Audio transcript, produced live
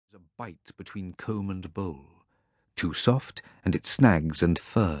bite between comb and bowl, too soft and it snags and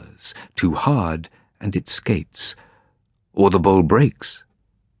furs, too hard and it skates, or the bowl breaks.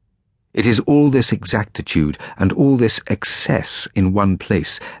 It is all this exactitude and all this excess in one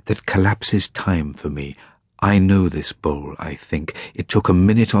place that collapses time for me. I know this bowl, I think. It took a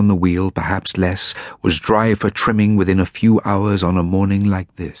minute on the wheel, perhaps less, was dry for trimming within a few hours on a morning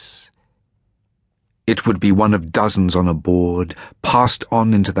like this. It would be one of dozens on a board, passed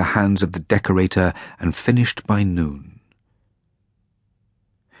on into the hands of the decorator and finished by noon.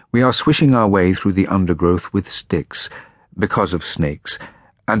 We are swishing our way through the undergrowth with sticks, because of snakes,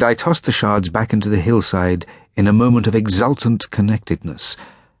 and I toss the shards back into the hillside in a moment of exultant connectedness,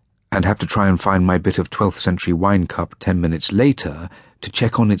 and have to try and find my bit of 12th century wine cup 10 minutes later to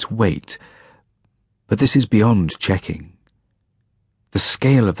check on its weight. But this is beyond checking. The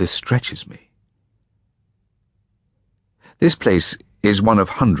scale of this stretches me. This place is one of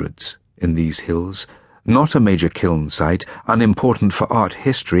hundreds in these hills, not a major kiln site, unimportant for art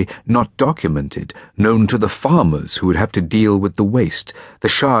history, not documented, known to the farmers who would have to deal with the waste, the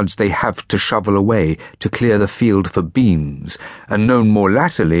shards they have to shovel away to clear the field for beans, and known more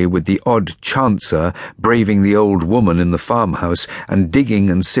latterly with the odd chancer braving the old woman in the farmhouse and digging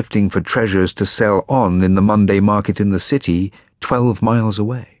and sifting for treasures to sell on in the Monday market in the city 12 miles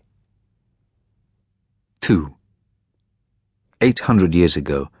away. 2. 800 years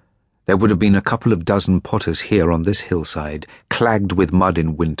ago, there would have been a couple of dozen potters here on this hillside, clagged with mud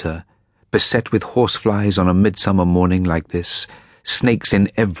in winter, beset with horseflies on a midsummer morning like this, snakes in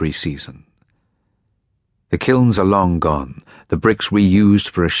every season. The kilns are long gone, the bricks reused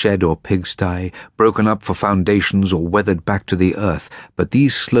for a shed or pigsty, broken up for foundations or weathered back to the earth, but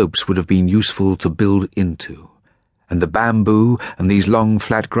these slopes would have been useful to build into. And the bamboo and these long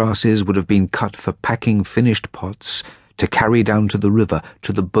flat grasses would have been cut for packing finished pots, to carry down to the river,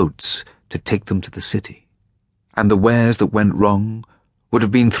 to the boats, to take them to the city. And the wares that went wrong would have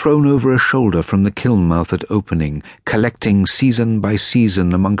been thrown over a shoulder from the kiln mouth at opening, collecting season by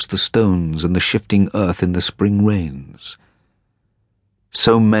season amongst the stones and the shifting earth in the spring rains.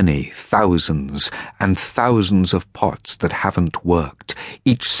 So many thousands and thousands of pots that haven't worked,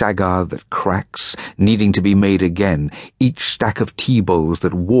 each sagar that cracks, needing to be made again, each stack of tea bowls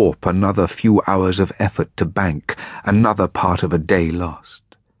that warp another few hours of effort to bank, another part of a day lost.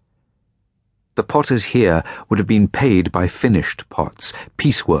 The potters here would have been paid by finished pots,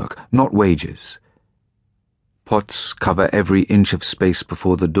 piecework, not wages. Pots cover every inch of space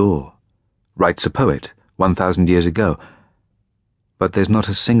before the door, writes a poet 1,000 years ago. But there's not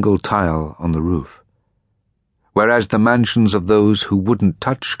a single tile on the roof, whereas the mansions of those who wouldn't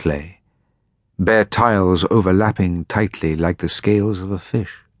touch clay bear tiles overlapping tightly like the scales of a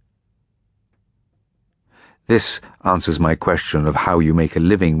fish. This answers my question of how you make a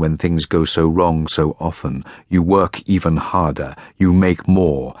living when things go so wrong so often. You work even harder, you make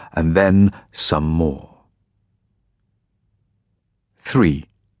more, and then some more. 3.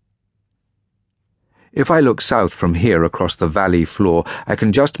 If I look south from here across the valley floor, I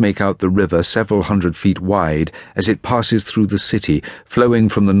can just make out the river several hundred feet wide as it passes through the city, flowing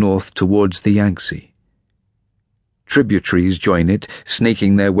from the north towards the Yangtze. Tributaries join it,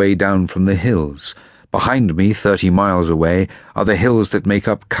 snaking their way down from the hills. Behind me, 30 miles away, are the hills that make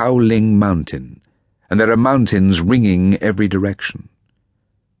up Kaoling Mountain, and there are mountains ringing every direction.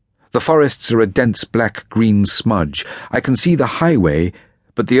 The forests are a dense black-green smudge. I can see the highway,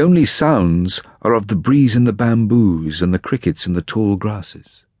 but the only sounds are of the breeze in the bamboos and the crickets in the tall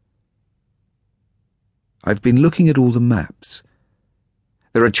grasses. I've been looking at all the maps.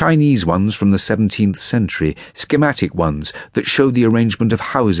 There are Chinese ones from the 17th century, schematic ones that show the arrangement of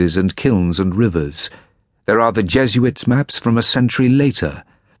houses and kilns and rivers. There are the Jesuits' maps from a century later,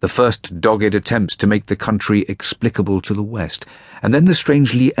 the first dogged attempts to make the country explicable to the West, and then the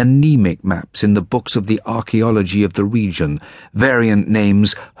strangely anemic maps in the books of the archaeology of the region, variant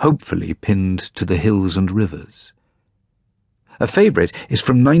names hopefully pinned to the hills and rivers. A favourite is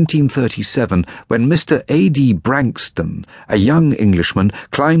from 1937, when Mr. A.D. Branxton, a young Englishman,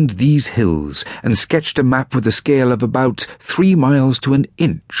 climbed these hills and sketched a map with a scale of about 3 miles to an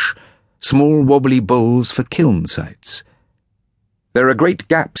inch, small wobbly bowls for kiln sites. There are great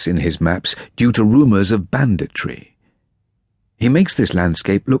gaps in his maps due to rumours of banditry. He makes this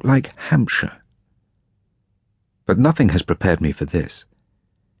landscape look like Hampshire. But nothing has prepared me for this.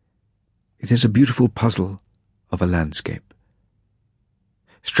 It is a beautiful puzzle of a landscape.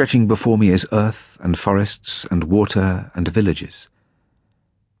 Stretching before me is earth and forests and water and villages.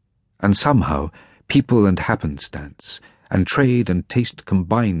 And somehow people and happenstance and trade and taste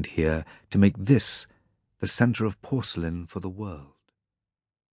combined here to make this the centre of porcelain for the world.